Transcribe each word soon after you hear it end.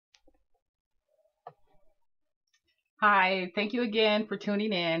Hi, thank you again for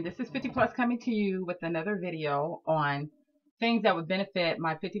tuning in. This is 50 Plus coming to you with another video on things that would benefit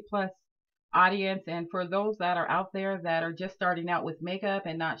my 50 plus audience. And for those that are out there that are just starting out with makeup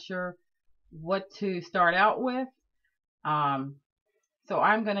and not sure what to start out with, um, so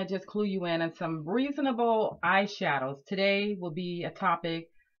I'm going to just clue you in on some reasonable eyeshadows. Today will be a topic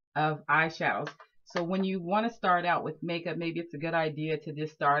of eyeshadows. So when you want to start out with makeup, maybe it's a good idea to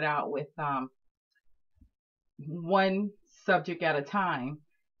just start out with one subject at a time.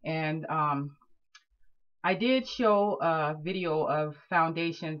 And I did show a video of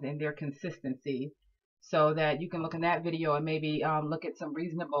foundations and their consistency so that you can look in that video and maybe look at some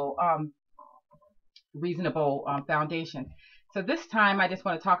reasonable foundation. So this time I just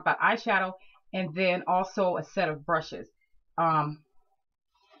want to talk about eyeshadow and then also a set of brushes. I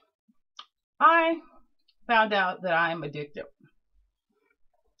found out that I'm addicted.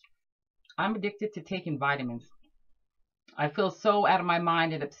 I'm addicted to taking vitamins. I feel so out of my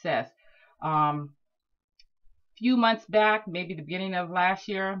mind and obsessed. Few months back, maybe the beginning of last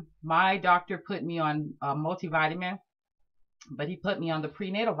year, my doctor put me on a multivitamin, but he put me on the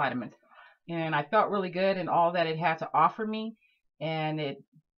prenatal vitamins. And I felt really good in all that it had to offer me. And it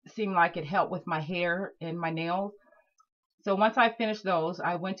seemed like it helped with my hair and my nails. So once I finished those,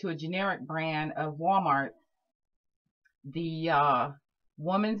 I went to a generic brand of Walmart. The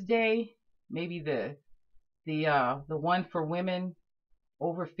Woman's Day, maybe the one for women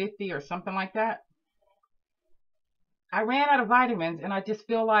over 50 or something like that. I ran out of vitamins and I just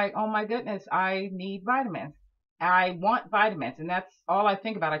feel like, oh my goodness, I need vitamins. I want vitamins, and that's all I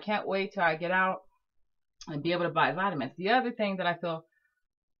think about. I can't wait till I get out and be able to buy vitamins. The other thing that I feel,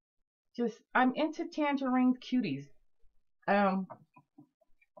 I'm into tangerine cuties.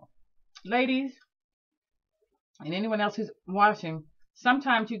 Ladies and anyone else who's watching,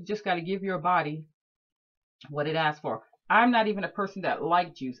 sometimes you just got to give your body what it asks for. I'm not even a person that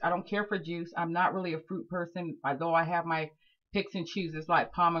likes juice. I don't care for juice. I'm not really a fruit person, although I have my picks and chooses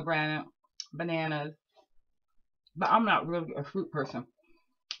like pomegranate, bananas, but I'm not really a fruit person.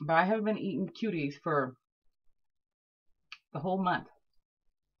 But I have been eating cuties for the whole month,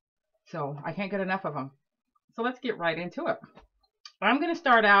 so I can't get enough of them. So let's get right into it. I'm going to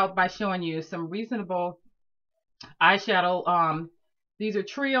start out by showing you some reasonable eyeshadow. These are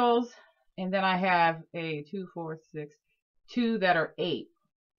trios, and then I have a 2, 4, 6, 2 that are 8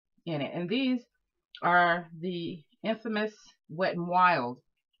 in it. And these are the infamous Wet n Wild.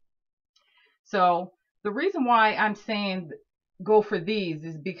 So the reason why I'm saying go for these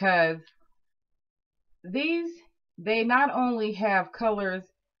is because they not only have colors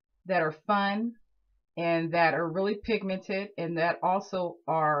that are fun and that are really pigmented and that also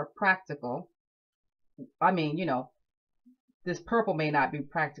are practical. I mean, this purple may not be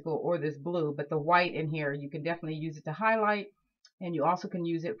practical, or this blue, but the white in here, you can definitely use it to highlight, and you also can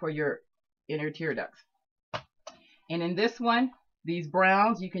use it for your inner tear ducts. And in this one, these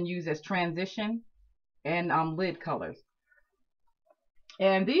browns you can use as transition and lid colors.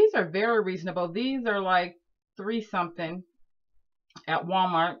 And these are very reasonable. These are like $3 something at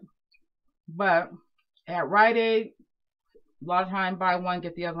Walmart, but at Rite Aid, a lot of time buy one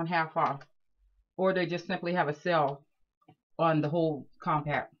get the other one half off, or they just simply have a sale on the whole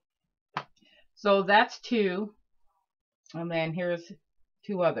compact. So that's 2, and then here's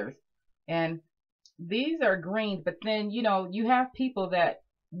 2 others, and these are green, but then you have people that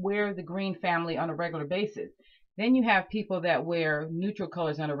wear the green family on a regular basis. Then you have people that wear neutral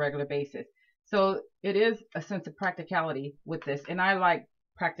colors on a regular basis. So it is a sense of practicality with this, and I like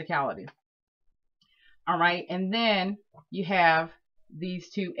practicality. All right, and then you have these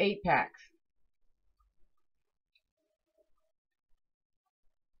 2 8-packs.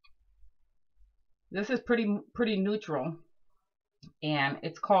 This is pretty neutral, and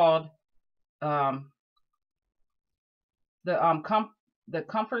it's called the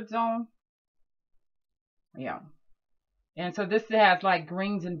comfort zone. Yeah, and so this has like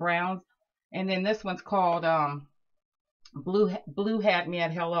greens and browns, and then this one's called blue had me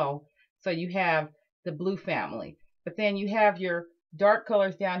at hello. So you have the blue family, but then you have your dark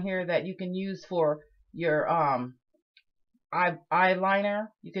colors down here that you can use for your eyeliner.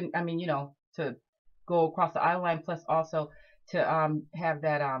 You can, to go across the eye line, plus also to have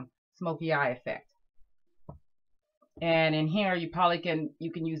that smoky eye effect. And in here you probably can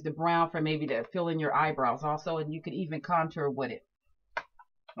use the brown for maybe to fill in your eyebrows also, and you could even contour with it.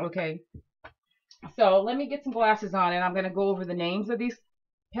 Okay, so let me get some glasses on, and I'm going to go over the names of these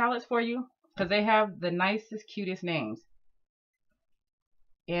palettes for you, because they have the nicest, cutest names.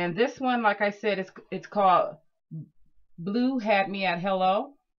 And this one, like I said, it's called Blue Had Me at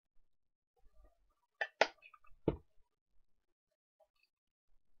Hello.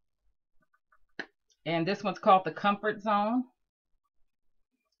 And this one's called the Comfort Zone.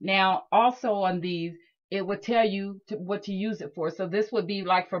 Now, also on these, it would tell you what to use it for. So this would be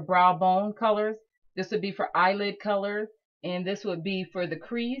like for brow bone colors. This would be for eyelid colors. And this would be for the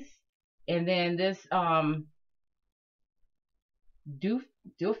crease. And then this dew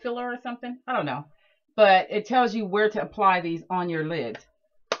filler or something. I don't know. But it tells you where to apply these on your lids.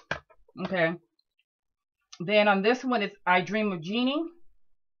 Okay. Then on this one, it's I Dream of Greenie.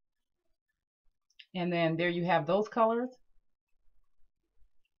 And then there you have those colors.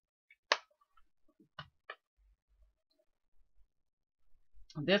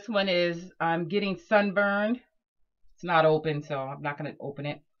 This one is I'm getting sunburned. It's not open, so I'm not going to open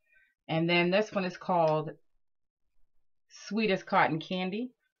it. And then this one is called Sweet as Cotton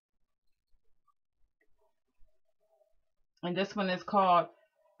Candy. And this one is called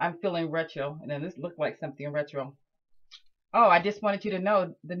I'm Feeling Retro. And then this looked like something retro. Oh, I just wanted you to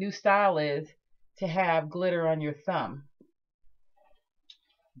know the new style is to have glitter on your thumb.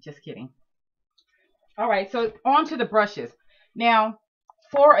 Just kidding. All right, so on to the brushes. Now,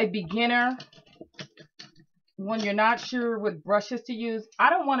 for a beginner, when you're not sure what brushes to use, I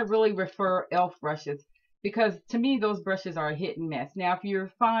don't want to really refer e.l.f. brushes because to me those brushes are a hit and miss. Now, if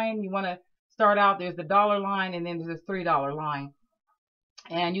you're fine, you want to start out, there's the $1 line and then there's a $3 line.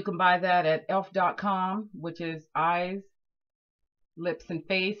 And you can buy that at elf.com, which is eyes, lips, and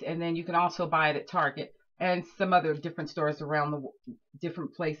face. And then you can also buy it at Target and some other different stores around the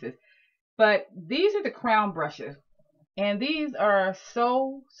different places. But these are the crown brushes. And these are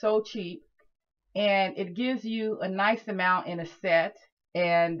so cheap. And it gives you a nice amount in a set.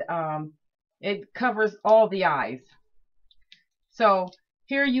 And it covers all the eyes. So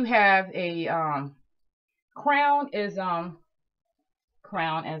here you have a crown is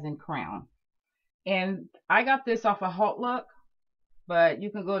crown as in crown. And I got this off of Hot Look, but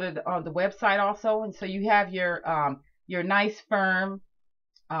you can go to the website also. And so you have your nice firm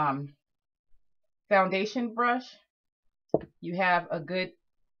foundation brush. You have a good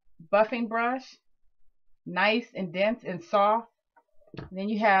buffing brush, nice and dense and soft. And then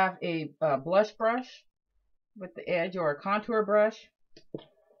you have a blush brush with the edge or a contour brush.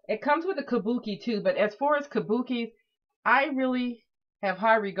 It comes with a kabuki too, but as far as kabukis, I really have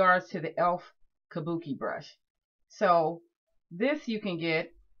high regards to the e.l.f. kabuki brush. So this you can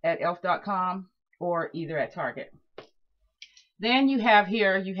get at elf.com or either at Target. Then you have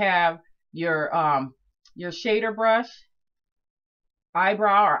here, you have your shader brush,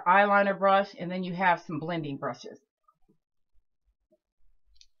 eyebrow or eyeliner brush, and then you have some blending brushes.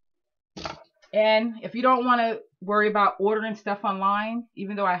 And if you don't want to worry about ordering stuff online,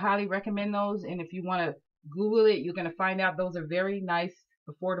 even though I highly recommend those, and if you want to Google it, you're going to find out those are very nice,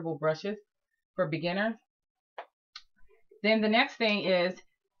 affordable brushes for beginners. Then the next thing is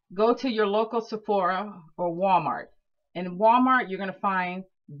go to your local Sephora or Walmart. In Walmart, you're going to find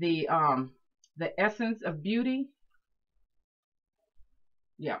the Essence of Beauty.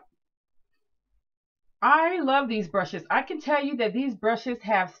 Yeah. I love these brushes. I can tell you that these brushes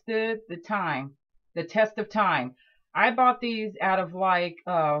have stood the test of time. I bought these out of like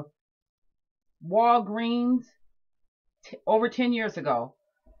Walgreens over 10 years ago,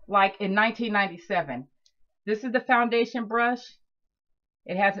 like in 1997. This is the foundation brush.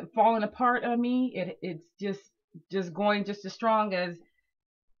 It hasn't fallen apart on me. It's just going just as strong as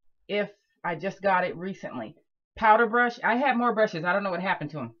if I just got it recently. Powder brush. I had more brushes. I don't know what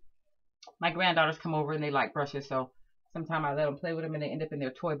happened to them. My granddaughters come over and they like brushes, so sometimes I let them play with them and they end up in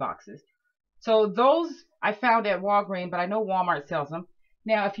their toy boxes. So those I found at Walgreens, but I know Walmart sells them.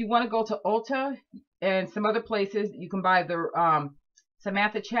 Now, if you want to go to Ulta and some other places, you can buy the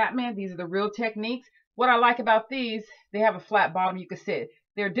Samantha Chapmen. These are the Real Techniques. What I like about these, they have a flat bottom you can sit.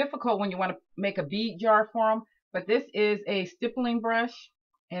 They're difficult when you want to make a bead jar for them, but this is a stippling brush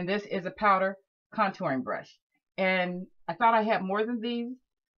and this is a powder contouring brush. And I thought I had more than these.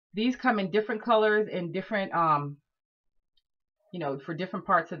 These come in different colors and different, for different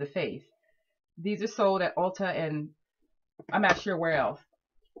parts of the face. These are sold at Ulta and I'm not sure where else.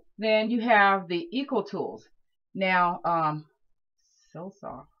 Then you have the ECOTOOLS. Now, so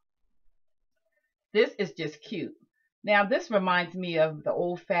soft. This is just cute. Now, this reminds me of the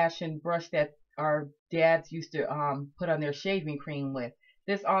old-fashioned brush that our dads used to put on their shaving cream with.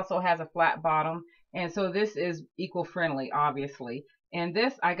 This also has a flat bottom, and so this is eco-friendly, obviously. And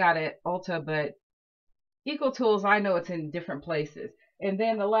this I got at Ulta, but ECOTOOLS, I know it's in different places. And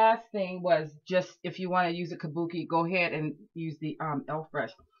then the last thing was just if you want to use a kabuki, go ahead and use the e.l.f.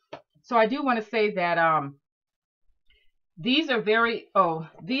 brush. So I do want to say that these are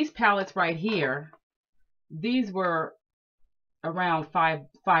these palettes right here, these were around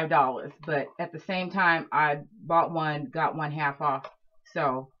 $5, but at the same time I bought one, got one half off,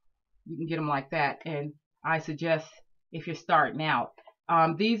 so you can get them like that. And I suggest if you're starting out,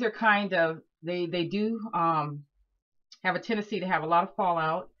 these are kind of, they do have a tendency to have a lot of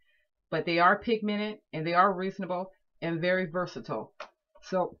fallout, but they are pigmented and they are reasonable and very versatile.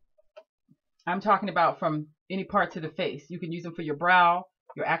 So I'm talking about from any parts of the face. You can use them for your brow,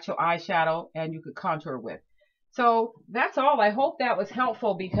 your actual eyeshadow, and you could contour with. So that's all. I hope that was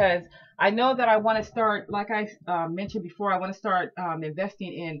helpful, because I know that I want to start, like I mentioned before, I want to start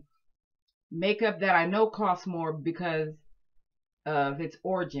investing in makeup that I know costs more because of its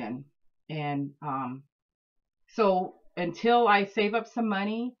origin. And so until I save up some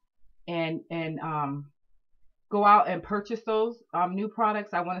money and go out and purchase those new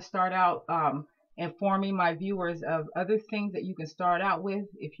products, I want to start out informing my viewers of other things that you can start out with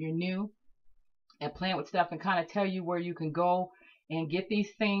if you're new and playing with stuff, and kind of tell you where you can go and get these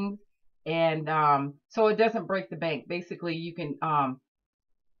things. And so it doesn't break the bank. Basically, you can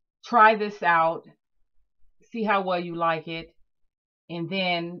try this out, see how well you like it, and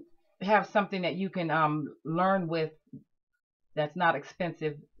then have something that you can learn with that's not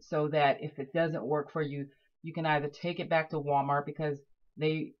expensive, so that if it doesn't work for you, you can either take it back to Walmart, because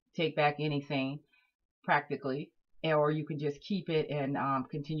they take back anything practically, or you can just keep it and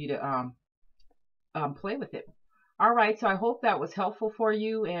continue to play with it. All right, so I hope that was helpful for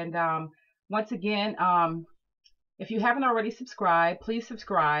you. And once again, if you haven't already subscribed, please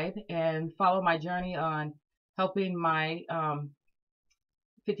subscribe and follow my journey on helping my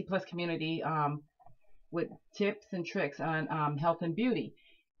 50 plus community with tips and tricks on health and beauty.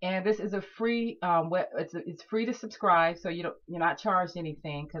 And this is a free it's free to subscribe, so you're not charged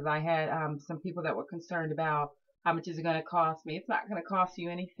anything, because I had some people that were concerned about how much is it going to cost me. It's not going to cost you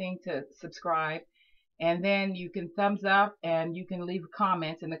anything to subscribe. And then you can thumbs up, and you can leave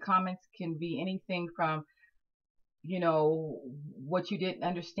comments, and the comments can be anything from, you know, what you didn't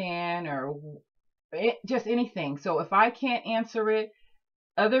understand, or just anything. So if I can't answer it,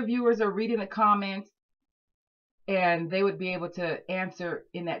 other viewers are reading the comments, and they would be able to answer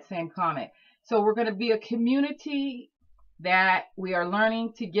in that same comment. So we're going to be a community that we are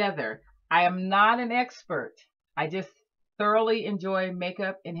learning together. I am not an expert. I just thoroughly enjoy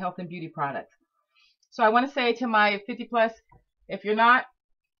makeup and health and beauty products. So I want to say to my 50 plus, if you're not,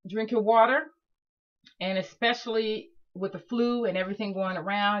 drink your water. And especially with the flu and everything going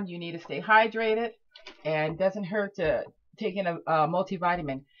around, you need to stay hydrated, and it doesn't hurt to take in a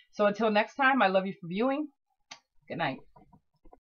multivitamin. So until next time, I love you for viewing. Good night.